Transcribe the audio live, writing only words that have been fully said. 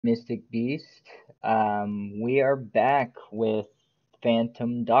Mystic Beast. We are back with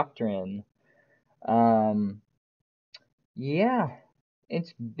Phantom Doctrine. Um, yeah,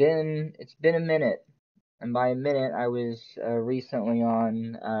 it's been a minute, and by a minute I was recently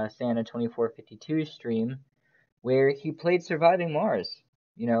on Santa 2452 stream where he played Surviving Mars.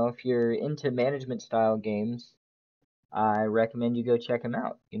 You know, if you're into management style games, I recommend you go check him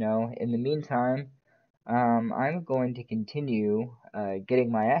out. You know, in the meantime, I'm going to continue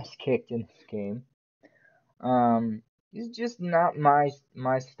getting my ass kicked in this game. It's just not my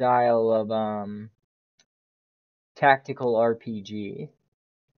style of tactical RPG.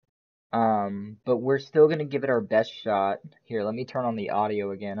 But we're still gonna give it our best shot. Here, let me turn on the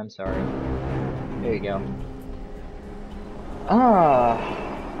audio again. I'm sorry. There you go. Ah,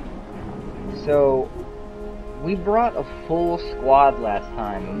 so we brought a full squad last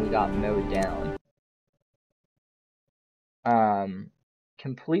time and we got mowed down.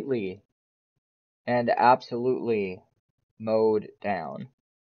 Completely and absolutely mowed down.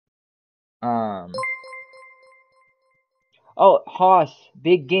 Um, oh, Haas,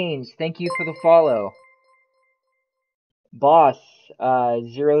 big gains. Thank you for the follow. Boss,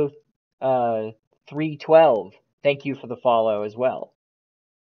 0312. Thank you for the follow as well.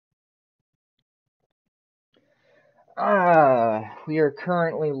 We are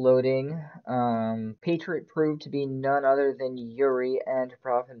currently loading. Patriot proved to be none other than Yuri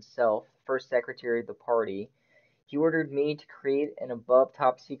Andropov himself, first secretary of the party. He ordered me to create an above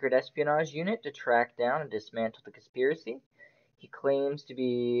top secret espionage unit to track down and dismantle the conspiracy. He claims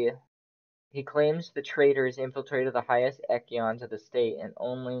the traitors infiltrated the highest echelons of the state and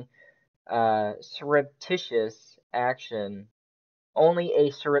only surreptitious action, only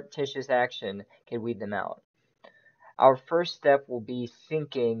a surreptitious action can weed them out. Our first step will be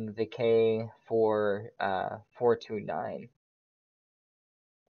sinking the K429.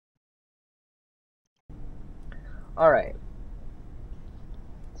 Alright.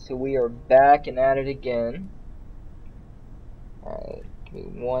 So we are back and at it again. Alright,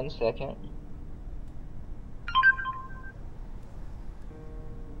 give me 1 second.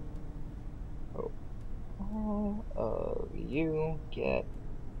 All of you get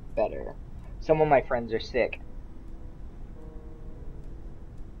better. Some of my friends are sick.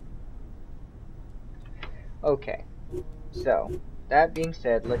 Okay, so that being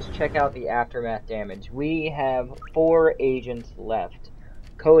said, let's check out the aftermath damage. We have 4 agents left.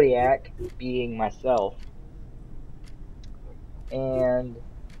 Kodiak being myself. And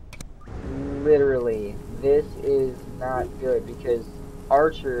literally, this is not good because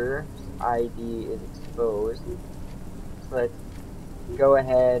Archer's ID is exposed. So let's go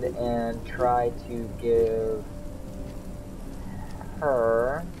ahead and try to give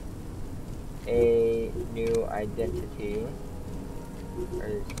her a new identity.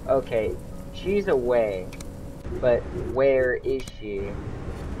 Okay, she's away, but where is she?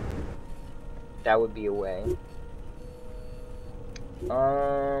 That would be away.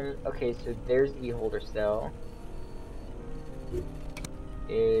 Okay, so there's the holder cell.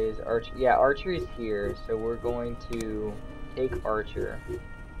 Is Archer? Yeah, Archer is here, so we're going to take Archer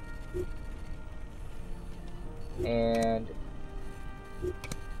and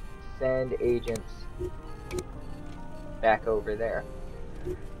send agents back over there.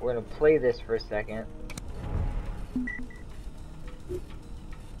 We're gonna play this for a second.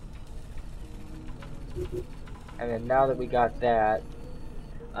 And then now that we got that,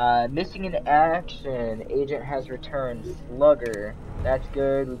 missing in action, agent has returned, Slugger. That's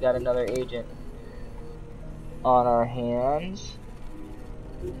good, we got another agent on our hands.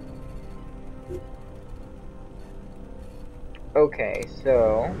 Okay,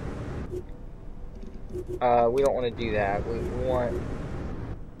 so we don't want to do that. We want,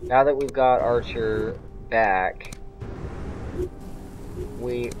 now that we've got Archer back,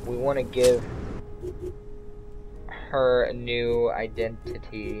 we want to give her a new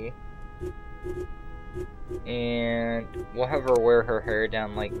identity, and we'll have her wear her hair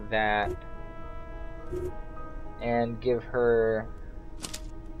down like that, and give her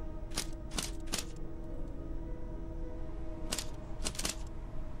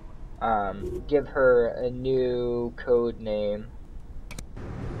a new code name.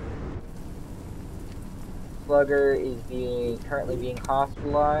 Slugger is currently being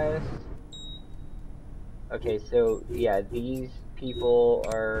hospitalized. Okay, so yeah, these people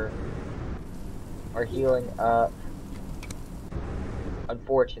are healing up,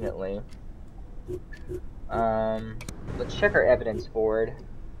 unfortunately. Let's check our evidence board.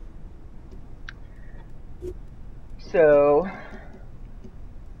 So,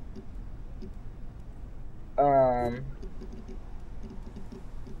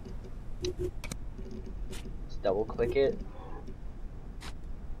 Let's double click it.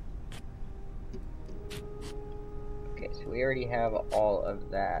 Okay, so we already have all of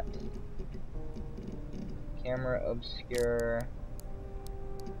that. Camera obscure.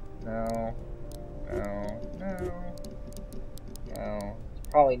 No.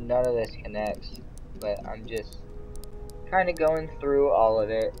 Probably none of this connects, but I'm just kind of going through all of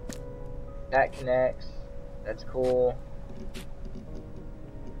it. That connects. That's cool.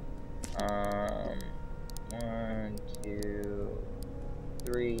 1, 2,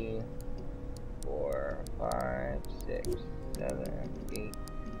 3, 4, 5, 6, 7, 8, 9,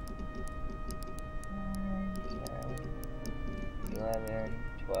 10, 11,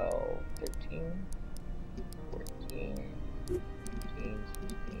 12, 13, 14, 15, 16,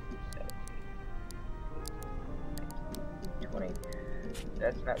 17, 20.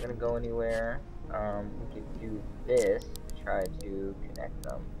 That's not going to go anywhere. We could do this to try to connect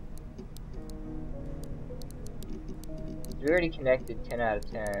them. We already connected 10 out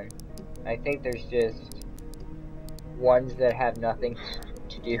of 10. I think there's just ones that have nothing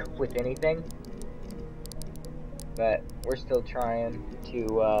to do with anything. But we're still trying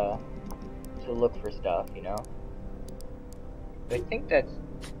to look for stuff, you know? But I think that's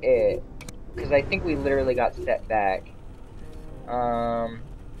it. Because I think we literally got set back. So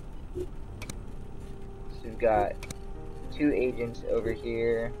we've got 2 agents over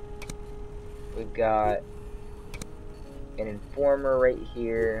here. We've got an informer right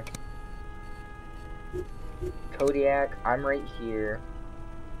here. Kodiak, I'm right here.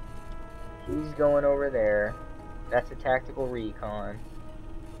 He's going over there. That's a tactical recon.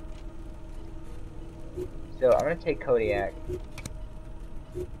 So I'm going to take Kodiak.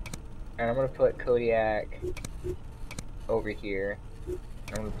 And I'm going to put Kodiak over here.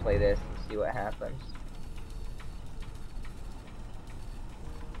 I'm going to play this and see what happens.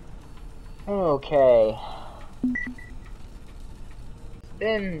 Okay. It's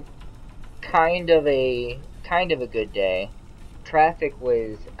been kind of a good day. Traffic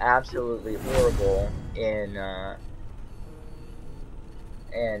was absolutely horrible in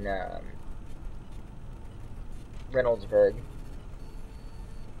Reynoldsburg.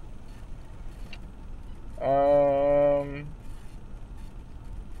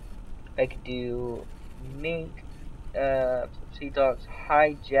 I could do Mink, Sea Dogs,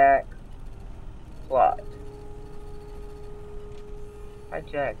 hijack plot.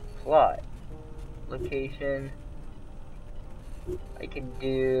 Hijack plot. Location. I can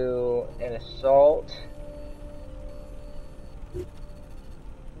do an assault.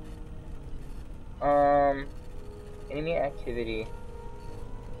 Enemy activity.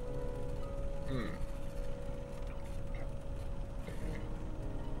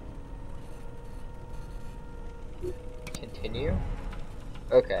 Continue.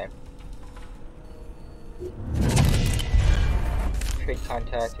 Okay. Trade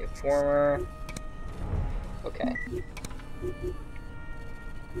contact informer. Okay.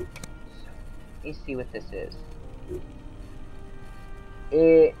 Let me see what this is.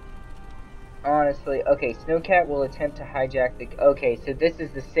 It honestly, okay, Snowcat will attempt to hijack the. Okay, so this is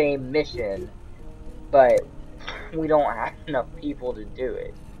the same mission, but we don't have enough people to do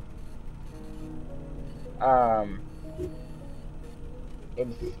it.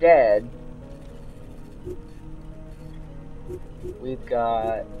 Instead, we've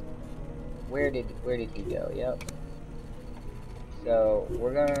got. Where did he go? Yep. So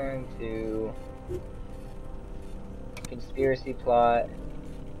we're going to conspiracy plot.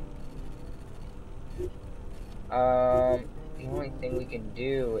 The only thing we can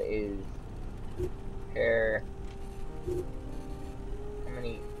do is pair. How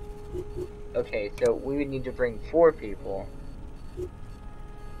many? Okay, so we would need to bring 4 people.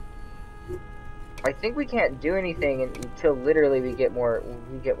 I think we can't do anything until literally we get more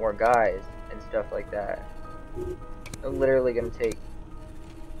guys and stuff like that. I'm literally gonna take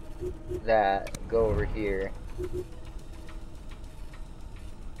that, go over here.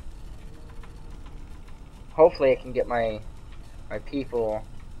 Hopefully I can get my people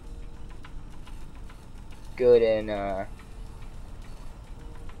good and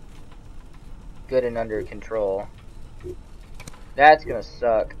under control. That's gonna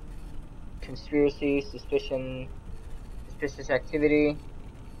suck. Conspiracy, suspicion, suspicious activity.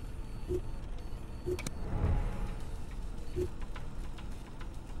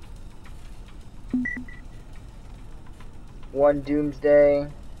 One doomsday.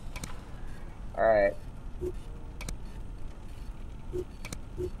 Alright.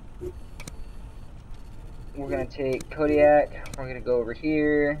 We're gonna take Kodiak. We're gonna go over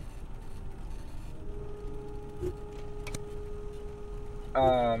here.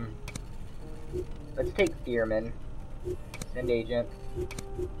 Let's take Thierman. Send agent.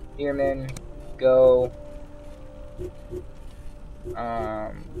 Thierman, go.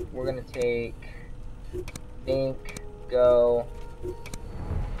 We're gonna take Think, go.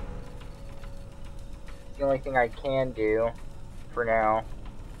 It's the only thing I can do for now.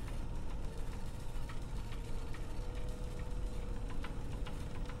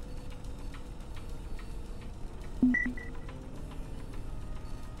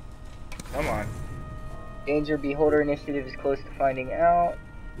 Come on. Danger Beholder initiative is close to finding out.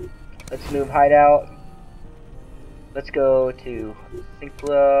 Let's move hideout. Let's go to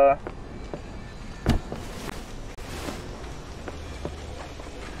Cinkla.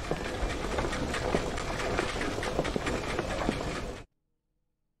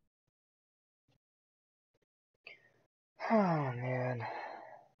 Oh man.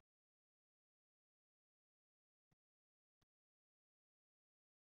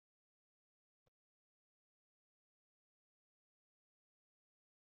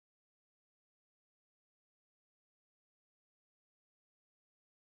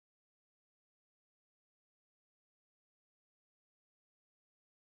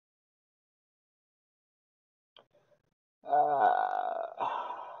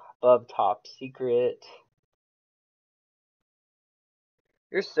 Above top secret.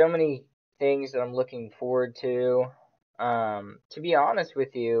 There's so many things that I'm looking forward to. To be honest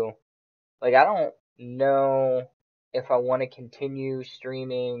with you, like I don't know if I want to continue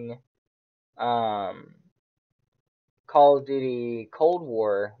streaming Call of Duty Cold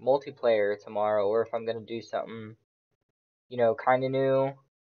War multiplayer tomorrow, or if I'm gonna do something, you know, kind of new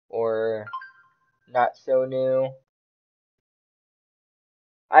or not so new.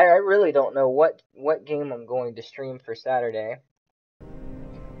 I really don't know what game I'm going to stream for Saturday.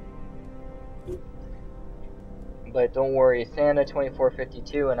 But don't worry, Santa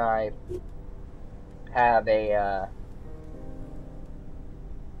 2452 and I have a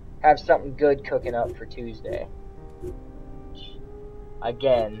have something good cooking up for Tuesday.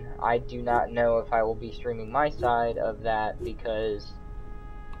 Again, I do not know if I will be streaming my side of that because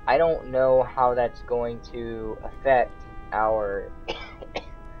I don't know how that's going to affect our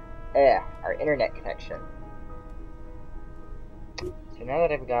our internet connection. So now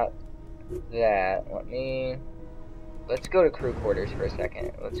that I've got that, let's go to crew quarters for a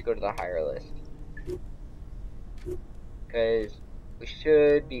second. Let's go to the hire list. Because we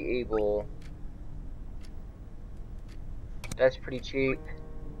should be able... That's pretty cheap.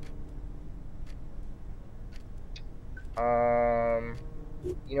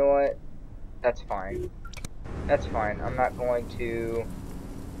 You know what? That's fine. That's fine. I'm not going to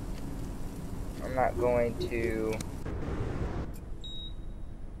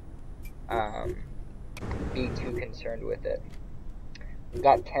be too concerned with it. We've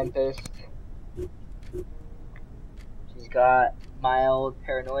got Tempest. She's got mild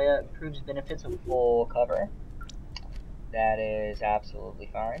paranoia, improves benefits of full cover. That is absolutely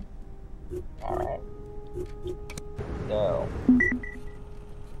fine. Alright. So,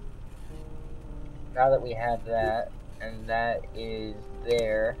 now that we have that, and that is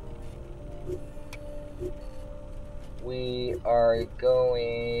there, we are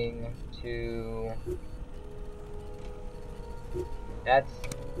going to... I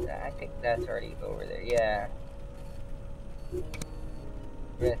think that's already over there, yeah.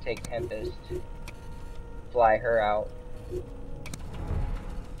 We're gonna take Tempest, fly her out.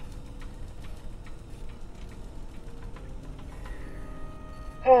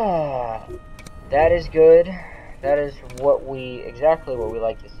 That is good. That is exactly what we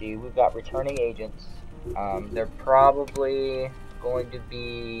like to see. We've got returning agents. They're probably going to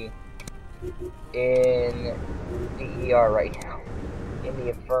be in the ER right now. In the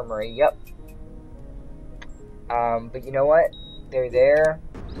infirmary, yep. But you know what? They're there,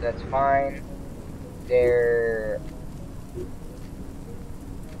 so that's fine. Their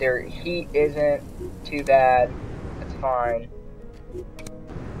heat isn't too bad. That's fine.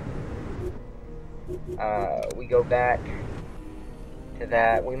 We go back to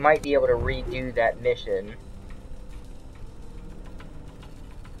that. We might be able to redo that mission.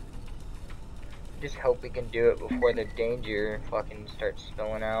 Just hope we can do it before the danger fucking starts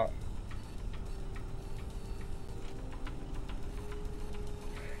spilling out.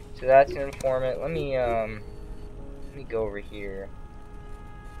 So that's an informant. Let me go over here.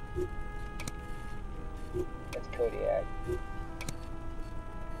 That's Kodiak.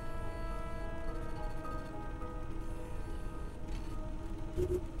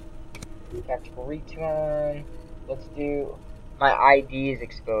 Tactical return. Let's do... My ID is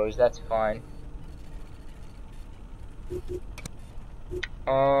exposed, that's fine.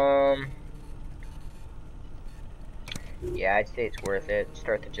 Yeah, I'd say it's worth it.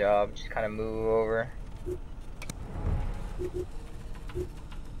 Start the job, just kind of move over.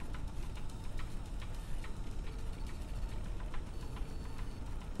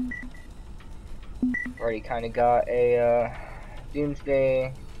 Already kind of got a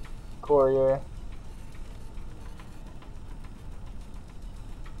Doomsday Courier.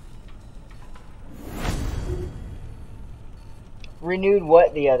 Renewed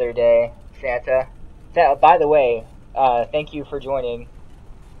what the other day, Santa? By the way, thank you for joining.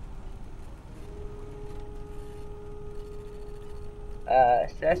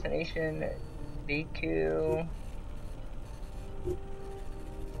 Assassination BQ.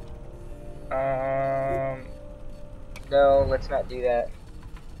 No, let's not do that.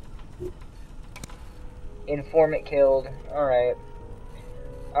 Informant killed. Alright.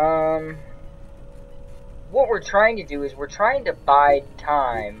 What we're trying to do is we're trying to bide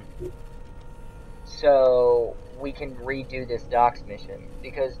time so we can redo this docs mission,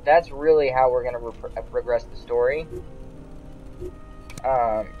 because that's really how we're going to progress the story.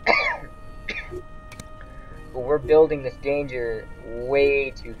 But we're building this danger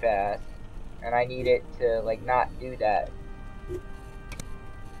way too fast, and I need it to, like, not do that.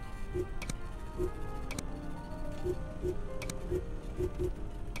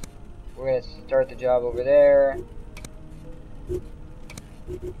 We're going to start the job over there.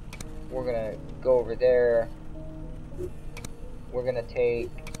 We're going to go over there. We're going to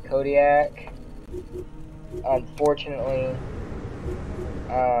take Kodiak. Unfortunately,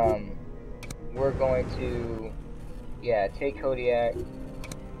 we're going to, yeah, take Kodiak.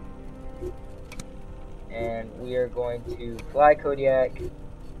 And we are going to fly Kodiak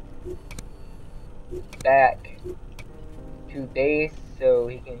back to base so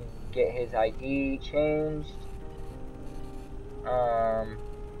he can get his ID changed.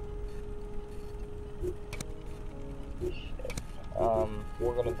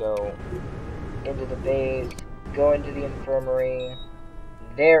 We're gonna go into the base, go into the infirmary.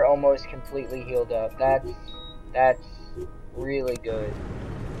 They're almost completely healed up. That's really good.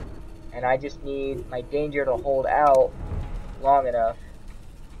 And I just need my danger to hold out long enough.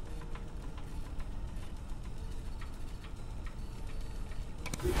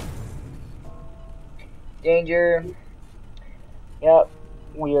 Danger. Yep.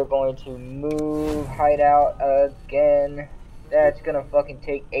 We are going to move hideout again. That's gonna fucking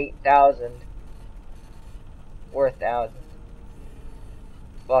take 8,000. Or 1,000.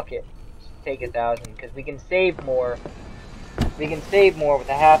 Fuck it. Just take 1,000, because we can save more. We can save more with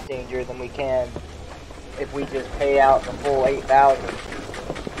a half danger than we can if we just pay out the full 8,000.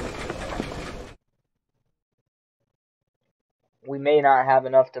 We may not have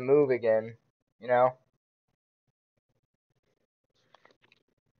enough to move again, you know?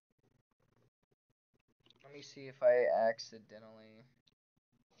 Let me see if I accidentally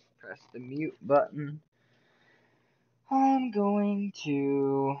press the mute button. I'm going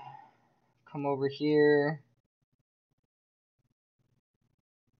to come over here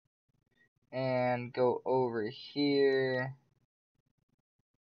and go over here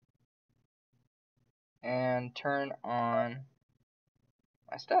and turn on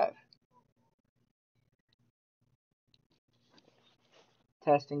my stuff.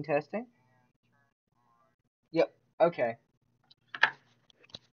 Testing, testing. Yep, okay.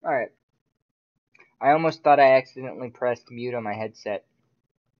 Alright. I almost thought I accidentally pressed mute on my headset.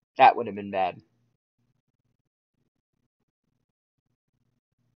 That would have been bad.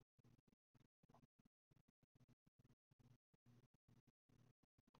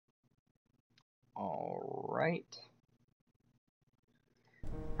 Alright.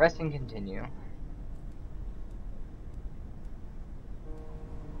 Pressing continue.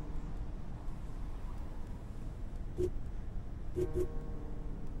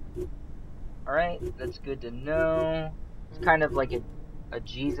 Alright, that's good to know. It's kind of like a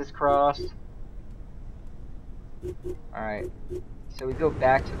Jesus cross. Alright, so we go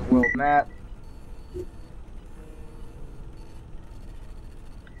back to the world map.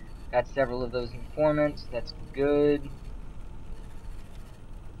 Got several of those informants, that's good.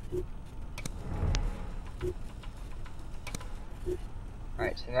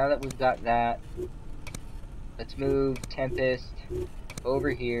 Alright, so now that we've got that, let's move Tempest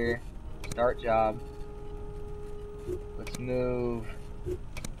over here. Start job. Let's move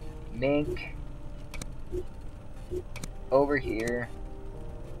Mink over here.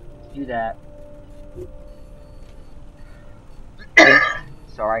 Let's do that.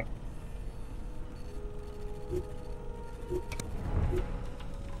 Sorry.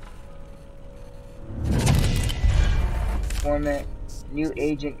 Informant, new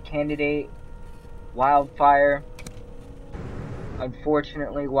agent candidate, Wildfire.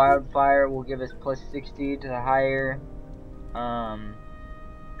 Unfortunately, Wildfire will give us plus 60 to the higher,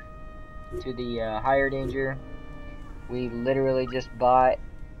 higher danger. We literally just bought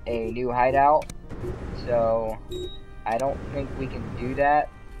a new hideout, so I don't think we can do that.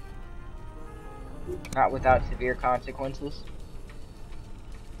 Not without severe consequences.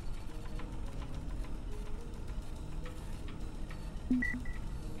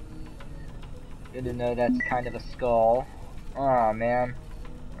 Good to know that's kind of a skull. Aw, man.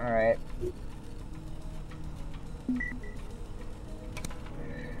 Alright.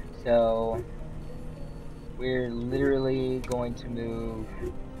 So, we're literally going to move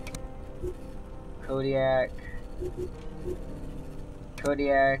Kodiak.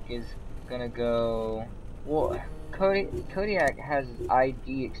 Kodiak is gonna go... Well, Kodiak has his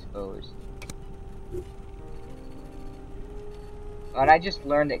ID exposed. And I just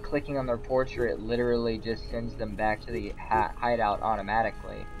learned that clicking on their portrait literally just sends them back to the hideout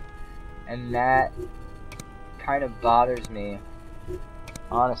automatically. And that kind of bothers me,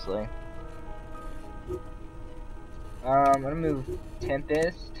 honestly. I'm gonna move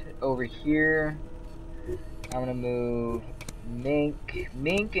Tempest over here. I'm gonna move Mink.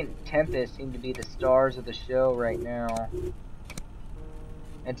 Mink and Tempest seem to be the stars of the show right now.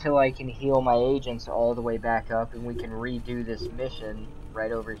 Until I can heal my agents all the way back up and we can redo this mission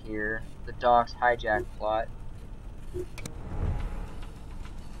right over here. The Docks hijack plot.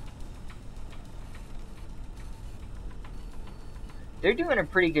 They're doing a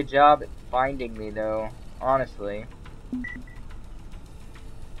pretty good job at finding me though, honestly.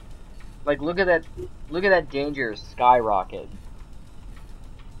 Like look at that danger skyrocket.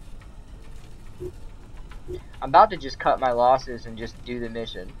 I'm about to just cut my losses and just do the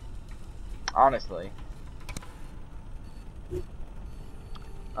mission. Honestly.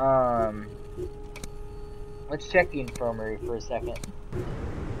 Let's check the infirmary for a second.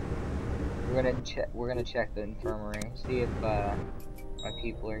 We're gonna check the infirmary, see if my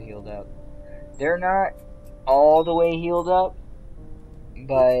people are healed up. They're not all the way healed up,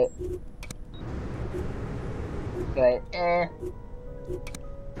 but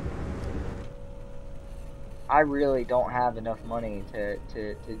I really don't have enough money to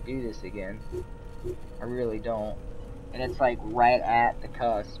do this again. I really don't. And it's like right at the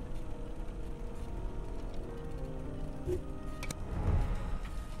cusp.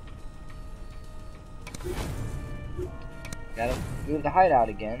 Gotta move the hideout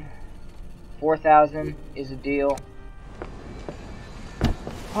again. 4,000 is a deal.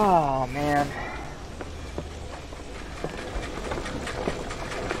 Oh, man.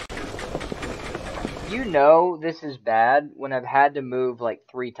 You know this is bad when I've had to move like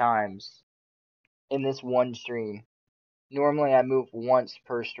 3 times in this one stream. Normally I move once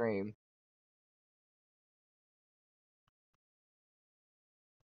per stream.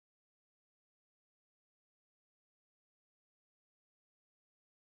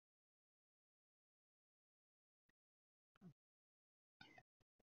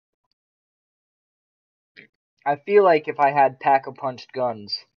 I feel like if I had pack-a-punched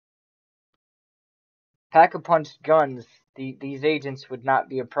guns, these agents would not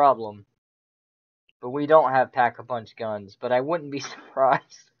be a problem. But we don't have pack-a-punch guns, but I wouldn't be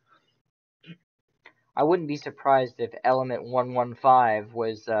surprised. I wouldn't be surprised if Element 115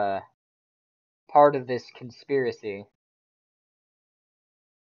 was part of this conspiracy.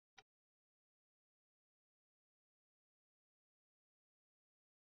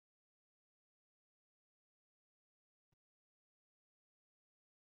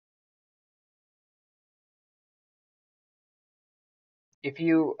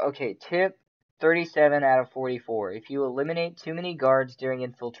 Tip 37 out of 44. If you eliminate too many guards during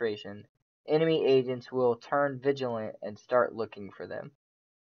infiltration, enemy agents will turn vigilant and start looking for them.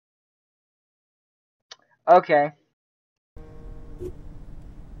 Okay.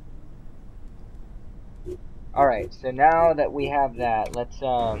 Alright, so now that we have that, let's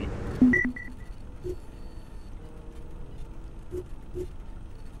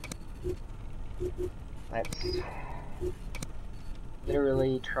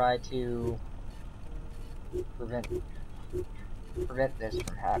literally try to prevent this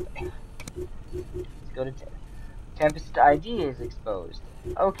from happening. Let's go to Tempest ID is exposed.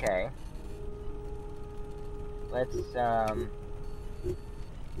 Okay. Let's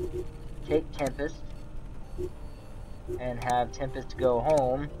take Tempest and have Tempest go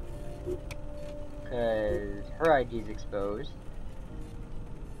home because her ID is exposed.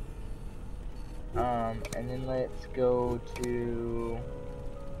 And then let's go to...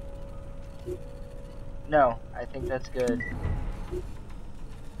 No, I think that's good.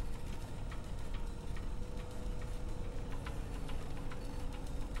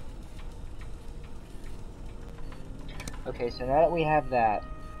 Okay, so now that we have that,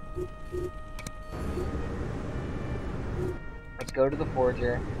 let's go to the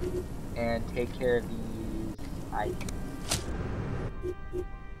forger and take care of these items.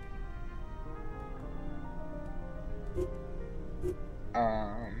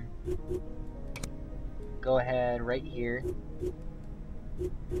 Go ahead right here.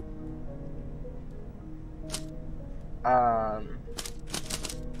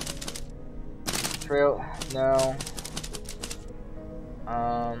 Trail, no.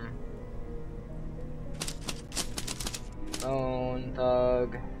 Bone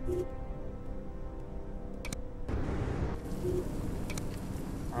Thug.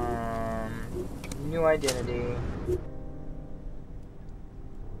 New identity.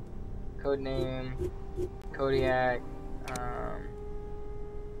 Codename. Kodiak.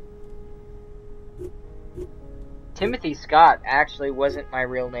 Timothy Scott actually wasn't my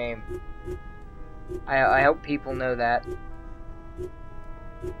real name. I hope people know that.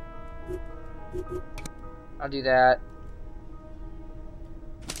 I'll do that.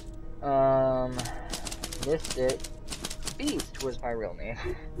 Missed it. Beast was my real name.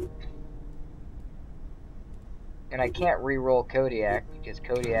 And I can't re-roll Kodiak because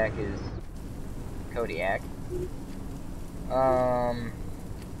Kodiak is Kodiak. Alright.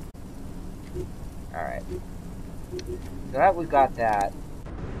 So that we've got that.